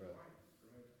 That's right.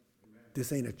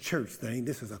 This ain't a church thing.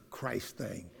 This is a Christ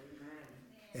thing.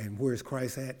 And where's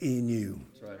Christ at? In you.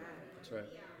 That's right. That's right.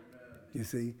 You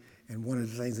see? And one of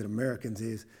the things that Americans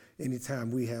is,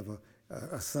 anytime we have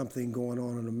a something going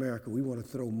on in America, we want to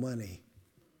throw money.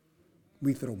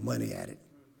 We throw money at it.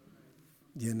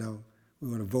 You know, we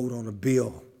want to vote on a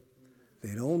bill.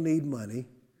 They don't need money.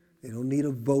 They don't need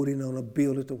a voting on a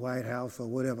bill at the White House or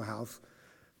whatever house.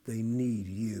 They need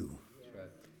you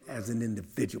as an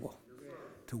individual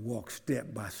to walk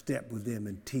step by step with them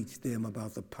and teach them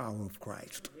about the power of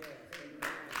Christ.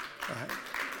 Right?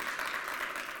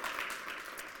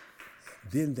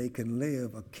 Then they can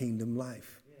live a kingdom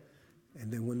life.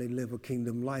 And then when they live a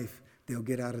kingdom life, they'll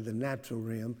get out of the natural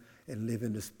realm and live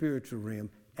in the spiritual realm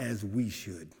as we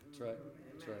should. That's right.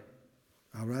 That's right.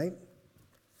 All right?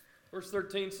 Verse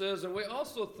 13 says, and we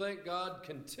also thank God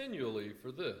continually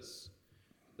for this,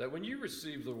 that when you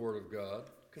receive the word of God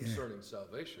concerning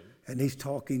salvation. And he's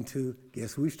talking to,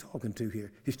 guess who he's talking to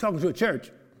here? He's talking to a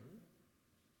church.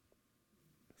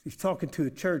 He's talking to a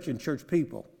church and church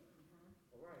people.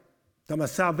 Talking about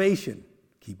salvation.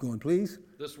 Keep going, please.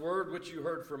 This word which you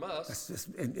heard from us. That's just,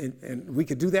 and we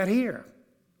could do that here.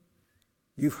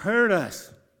 You've heard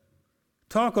us.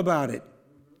 Talk about it.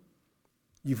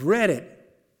 You've read it.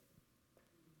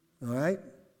 All right?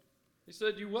 He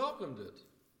said you welcomed it,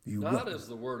 not as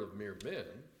the word of mere men,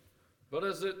 but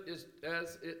as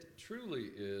it truly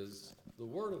is the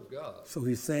word of God. So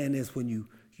he's saying this, when you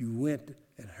went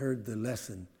and heard the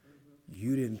lesson,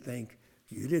 you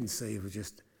didn't say it was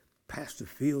just Pastor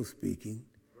Phil speaking.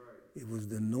 It was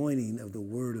the anointing of the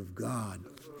word of God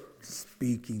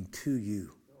speaking to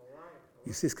you.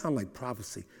 You see, it's kind of like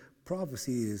prophecy.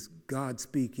 Prophecy is God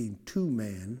speaking to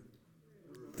man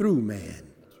through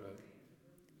man. That's right.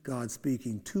 God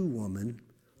speaking to woman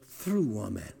through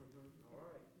woman.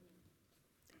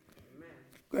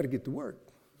 You got to get to work.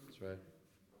 That's right.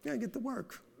 You got to get to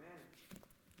work.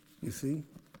 You see,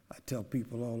 I tell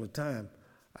people all the time,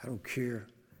 I don't care.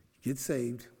 Get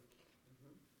saved.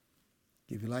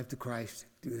 Give your life to Christ.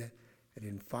 Do that. And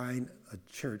then find a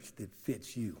church that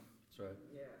fits you. That's right.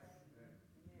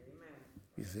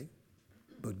 You see?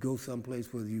 But go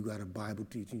someplace where you got a Bible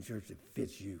teaching church that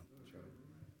fits you. That's right.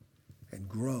 And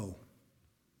grow.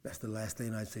 That's the last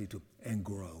thing I'd say to them. And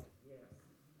grow.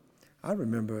 I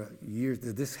remember years,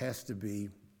 this has to be,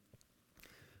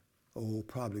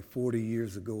 probably 40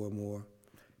 years ago or more,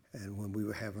 and when we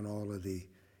were having all of the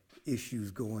issues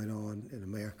going on in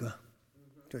America,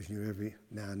 especially every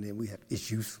now and then we have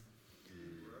issues,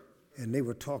 and they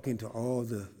were talking to all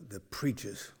the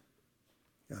preachers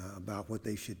about what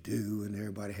they should do, and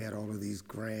everybody had all of these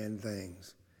grand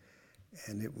things,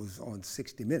 and it was on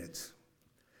 60 Minutes.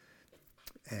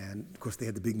 And of course they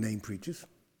had the big name preachers,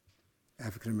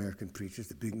 African-American preachers,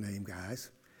 the big name guys.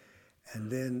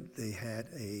 And then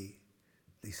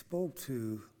they spoke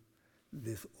to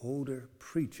this older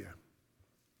preacher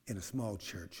in a small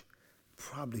church,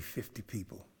 probably 50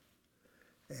 people.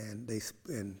 And they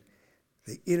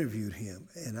interviewed him,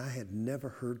 and I had never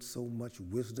heard so much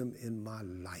wisdom in my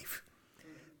life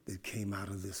that came out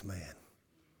of this man.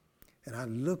 And I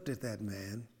looked at that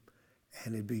man,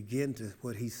 and it began to,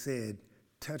 what he said,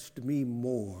 touched me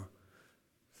more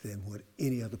than what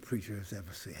any other preacher has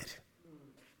ever said.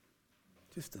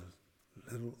 Just a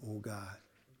little old guy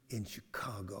in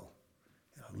Chicago,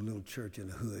 in a little church in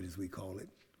the hood, as we call it,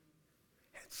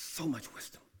 had so much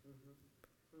wisdom.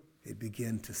 It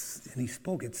began to, and he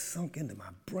spoke, it sunk into my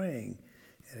brain,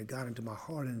 and it got into my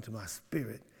heart and into my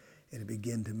spirit, and it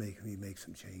began to make me make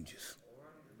some changes.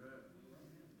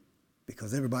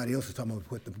 Because everybody else is talking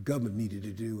about what the government needed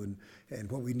to do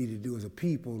and what we need to do as a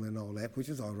people and all that, which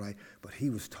is all right, but he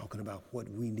was talking about what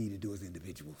we need to do as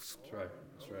individuals. That's right.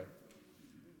 That's right.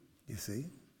 You see?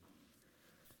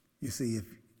 You see,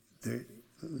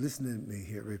 listen to me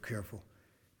here, very careful.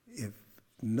 If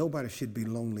nobody should be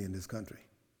lonely in this country.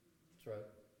 That's right.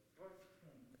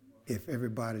 If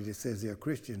everybody that says they're a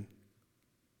Christian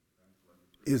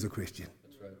is a Christian.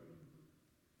 That's right.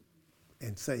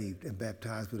 And saved and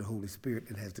baptized with the Holy Spirit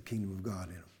and has the kingdom of God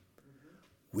in them.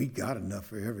 We got enough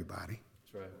for everybody.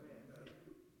 That's right.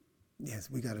 Yes,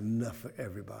 we got enough for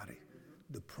everybody.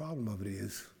 The problem of it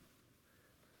is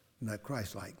not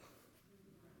Christ-like.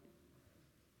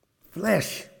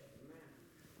 Flesh.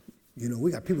 You know,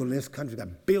 we got people in this country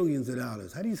got billions of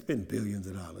dollars. How do you spend billions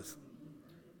of dollars?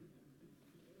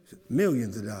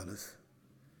 Millions of dollars.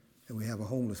 And we have a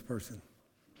homeless person.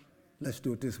 Let's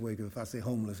do it this way, because if I say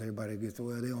homeless, everybody gets,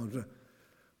 well, they don't.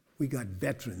 We got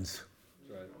veterans.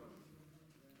 That's right.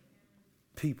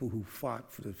 People who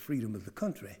fought for the freedom of the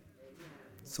country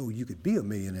so you could be a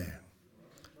millionaire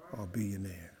or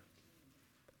billionaire.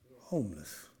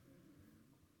 Homeless.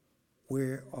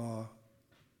 Where are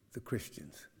the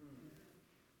Christians?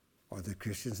 Are the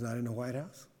Christians not in the White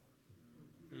House?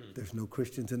 There's no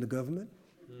Christians in the government?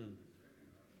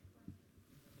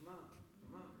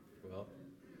 Well,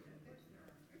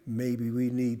 maybe we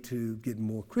need to get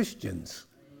more Christians.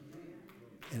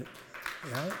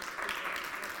 Right?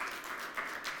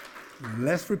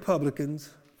 Less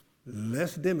Republicans,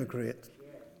 less Democrats,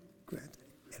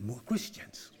 and more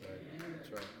Christians.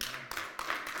 that's right.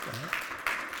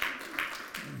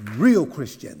 Real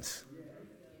Christians,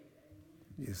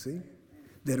 you see,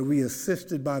 that are we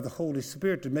assisted by the Holy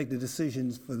Spirit to make the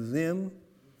decisions for them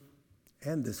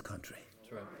and this country.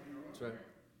 That's right. That's right.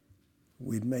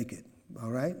 We'd make it,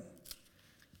 all right?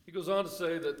 He goes on to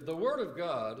say that the Word of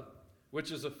God,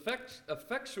 which is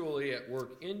effectually at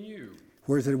work in you,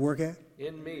 Where's it at work at?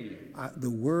 in me.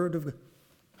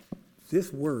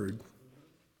 This word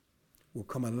will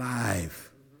come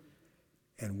alive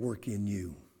and work in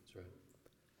you. That's right.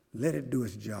 Let it do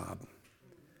its job.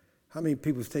 How many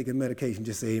people's taking medication?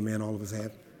 Just say amen, all of us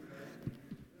have.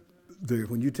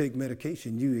 When you take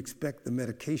medication, you expect the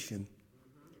medication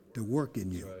to work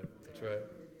in you. That's right.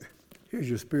 That's right. Here's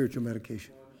your spiritual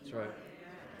medication. That's right.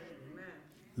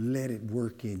 Let it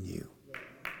work in you.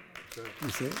 That's right. You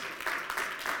see?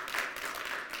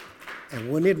 And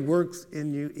when it works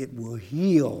in you, it will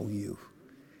heal you.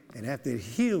 And after it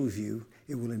heals you,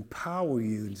 it will empower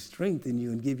you and strengthen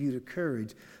you and give you the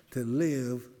courage to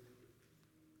live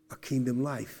a kingdom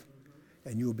life.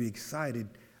 And you'll be excited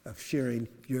of sharing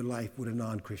your life with a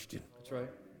non-Christian. That's right.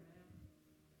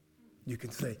 You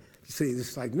can say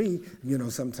this like me, you know,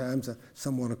 sometimes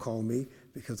someone will call me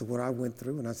because of what I went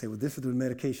through, and I say, well, this is the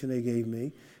medication they gave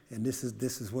me, and this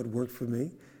is what worked for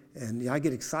me. And I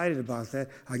get excited about that.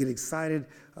 I get excited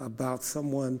about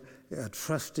someone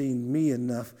trusting me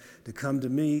enough to come to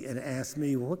me and ask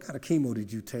me, well, what kind of chemo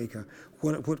did you take? Or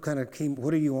what kind of chemo,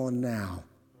 what are you on now?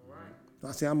 Right.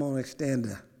 I say, I'm on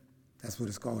Extenda. That's what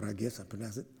it's called, I guess. I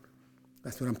pronounce it.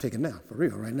 That's what I'm taking now, for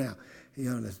real, right now. You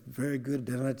know, and it's very good.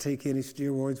 They don't take any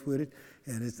steroids with it.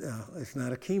 And it's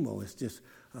not a chemo. It's just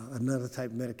another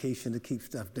type of medication to keep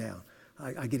stuff down.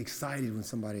 I get excited when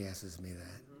somebody asks me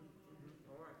that.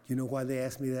 You know why they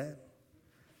ask me that?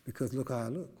 Because look how I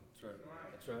look. That's right.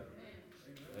 That's right.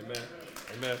 Amen.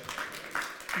 Amen.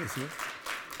 Listen,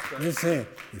 listen,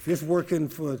 if it's working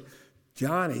for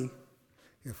Johnny,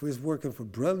 if it's working for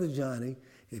Brother Johnny,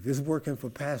 if it's working for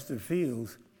Pastor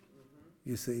Fields,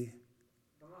 you see,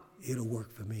 it'll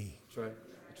work for me. That's right.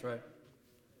 That's right.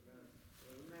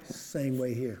 Same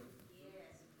way here.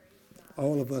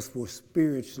 All of us were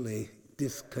spiritually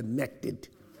disconnected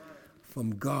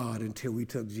from God until we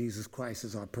took Jesus Christ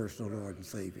as our personal Lord and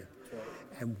Savior.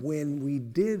 And when we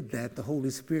did that, the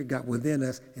Holy Spirit got within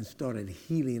us and started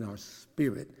healing our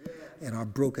spirit and our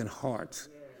broken hearts,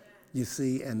 you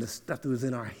see, and the stuff that was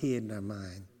in our head and our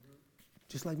mind.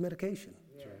 Just like medication.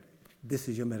 That's right. This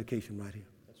is your medication right here.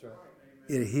 That's right.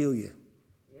 It'll heal you.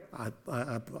 I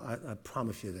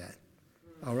promise you that.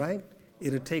 All right?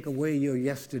 It'll take away your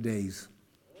yesterdays,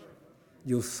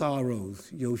 your sorrows,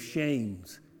 your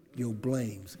shames, your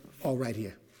blames, all right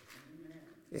here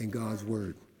in God's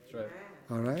Word. That's right.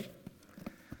 All right?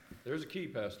 There's a key,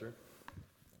 Pastor.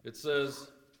 It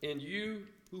says, in you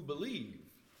who believe,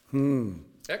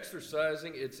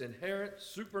 exercising its inherent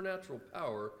supernatural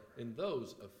power in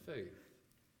those of faith.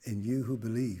 In you who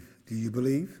believe. Do you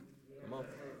believe? Come on.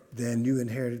 Then you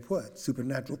inherited what?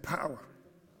 Supernatural power.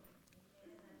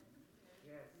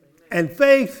 And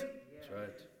faith. That's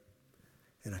right.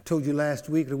 And I told you last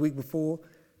week or the week before,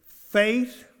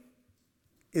 faith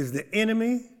is the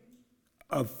enemy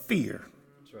of fear.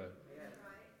 That's right.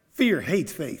 Fear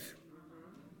hates faith.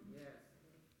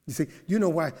 You see, you know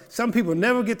why? Some people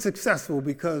never get successful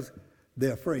because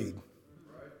they're afraid.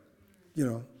 You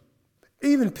know,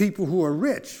 even people who are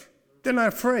rich, they're not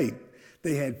afraid.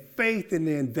 They had faith in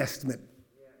their investment.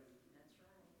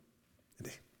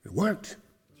 It worked.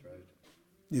 That's right.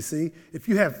 You see, if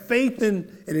you have faith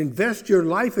in and invest your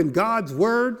life in God's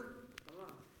word,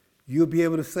 you'll be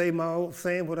able to say my old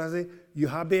saying, what I say, you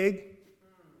how big?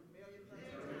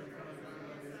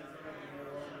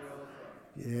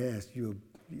 Yes, you're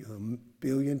a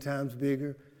billion times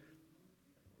bigger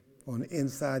on the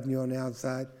inside than you're on the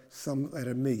outside. Some at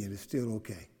 $1 million is still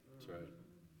okay. That's right.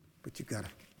 But you got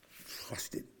to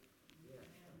trust it.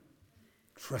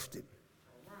 Trust it.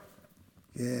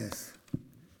 Yes.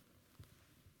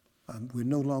 We're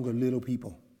no longer little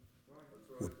people.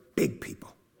 We're big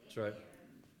people That's right.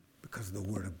 because of the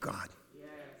word of God.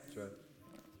 That's right.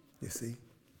 You see?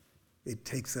 It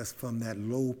takes us from that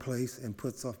low place and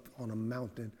puts us on a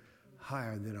mountain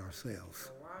higher than ourselves.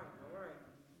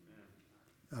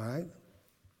 All right?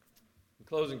 In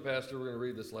closing, Pastor, we're going to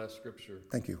read this last scripture.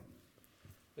 Thank you.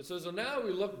 It says, and now we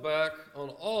look back on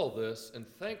all this and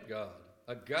thank God,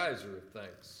 a geyser of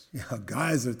thanks. Yeah,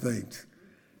 guys are thanks.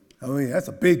 I mean, that's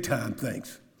a big time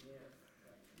thanks.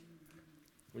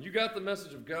 When you got the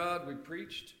message of God we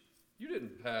preached, you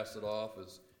didn't pass it off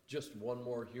as just one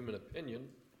more human opinion,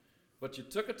 but you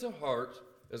took it to heart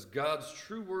as God's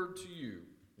true word to you,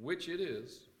 which it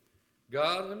is,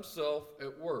 God himself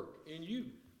at work in you,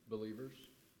 believers.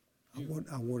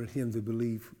 I wanted him to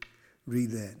read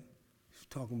that. He's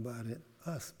talking about it,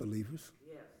 us believers.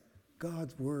 Yes.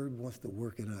 God's word wants to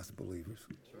work in us believers.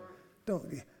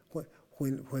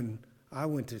 When I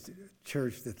went to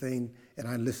church, and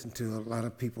I listen to a lot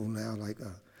of people now, like,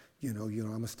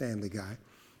 I'm a Stanley guy,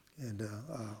 and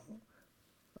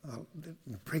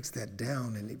he breaks that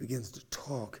down and he begins to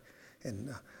talk,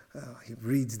 and he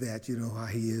reads that, how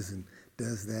he is and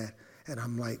does that, and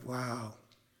I'm like, wow,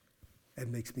 that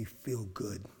makes me feel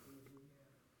good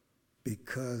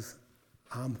because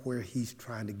I'm where he's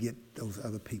trying to get those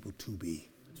other people to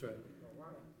be. That's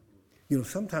right.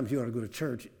 Sometimes you ought to go to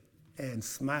church and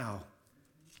smile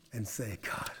and say,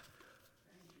 God,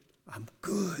 I'm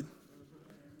good.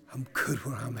 I'm good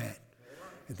where I'm at.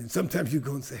 And then sometimes you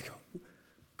go and say,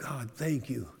 God, thank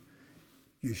you.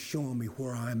 You're showing me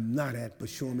where I'm not at, but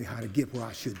showing me how to get where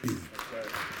I should be. That's right.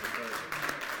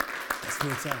 That's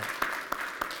where it's at.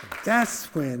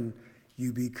 That's when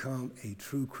you become a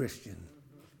true Christian.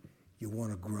 You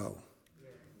want to grow.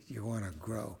 You want to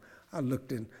grow. I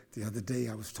looked in the other day,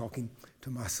 I was talking to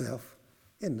myself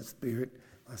in the spirit,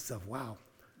 wow.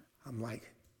 I'm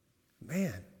like,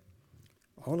 man,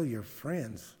 all of your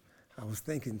friends, I was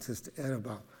thinking, Sister Ed,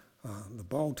 about the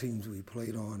ball teams we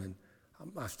played on, and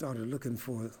I started looking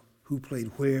for who played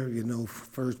where,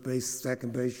 first base,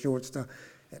 second base, shortstop,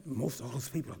 and most all those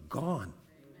people are gone.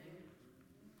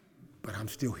 But I'm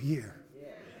still here.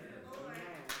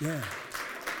 Yeah.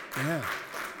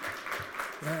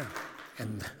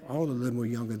 And all of them were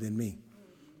younger than me.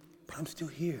 But I'm still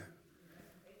here.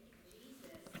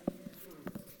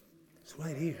 It's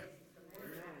right here.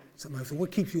 Somebody said,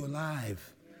 what keeps you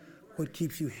alive? What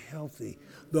keeps you healthy?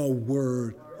 The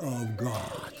Word of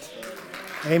God.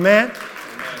 Amen?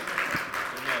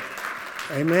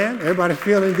 Amen. Everybody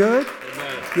feeling good?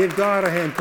 Amen. Give God a hand.